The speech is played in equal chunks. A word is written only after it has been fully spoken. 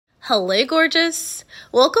Hello, gorgeous.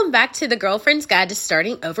 Welcome back to the Girlfriend's Guide to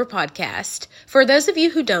Starting Over podcast. For those of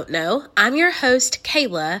you who don't know, I'm your host,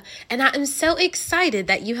 Kayla, and I am so excited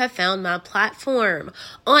that you have found my platform.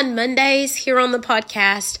 On Mondays here on the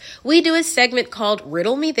podcast, we do a segment called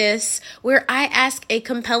Riddle Me This, where I ask a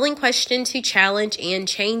compelling question to challenge and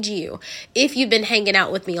change you. If you've been hanging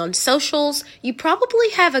out with me on socials, you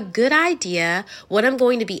probably have a good idea what I'm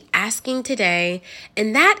going to be asking today,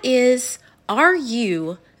 and that is, are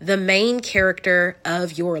you the main character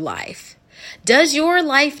of your life? Does your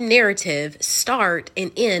life narrative start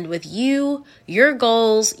and end with you, your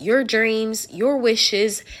goals, your dreams, your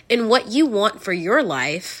wishes, and what you want for your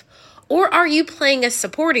life? Or are you playing a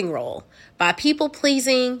supporting role by people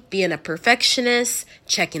pleasing, being a perfectionist,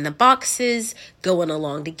 checking the boxes, going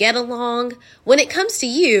along to get along? When it comes to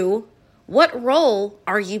you, what role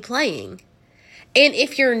are you playing? And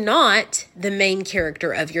if you're not the main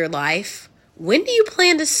character of your life, when do you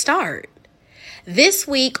plan to start? This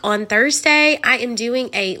week on Thursday, I am doing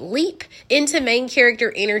a Leap into Main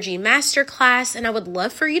Character Energy Masterclass, and I would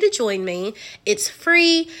love for you to join me. It's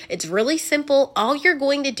free. It's really simple. All you're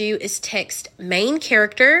going to do is text main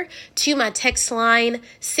character to my text line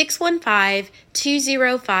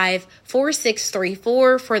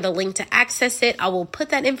 615-205-4634 for the link to access it. I will put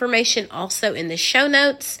that information also in the show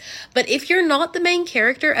notes. But if you're not the main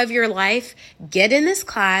character of your life, get in this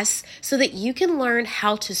class so that you can learn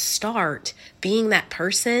how to start being that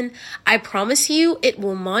person. I promise you, it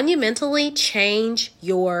will monumentally change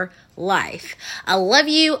your life. I love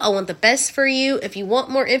you. I want the best for you. If you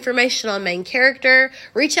want more information on main character,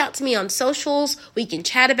 reach out to me on socials. We can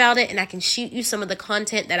chat about it and I can shoot you some of the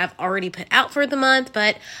content that I've already put out for the month,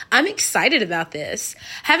 but I'm excited about this.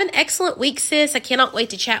 Have an excellent week, sis. I cannot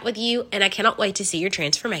wait to chat with you and I cannot wait to see your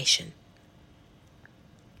transformation.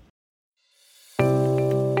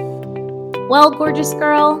 Well, gorgeous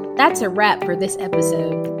girl, that's a wrap for this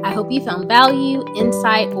episode. I hope you found value,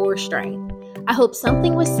 insight, or strength. I hope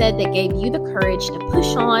something was said that gave you the courage to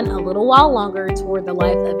push on a little while longer toward the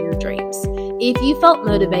life of your dreams. If you felt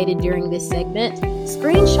motivated during this segment,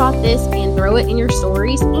 screenshot this and throw it in your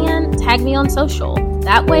stories and tag me on social.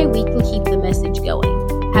 That way we can keep the message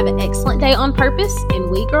going. Have an excellent day on purpose,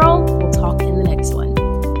 and we, girl, will talk in the next one.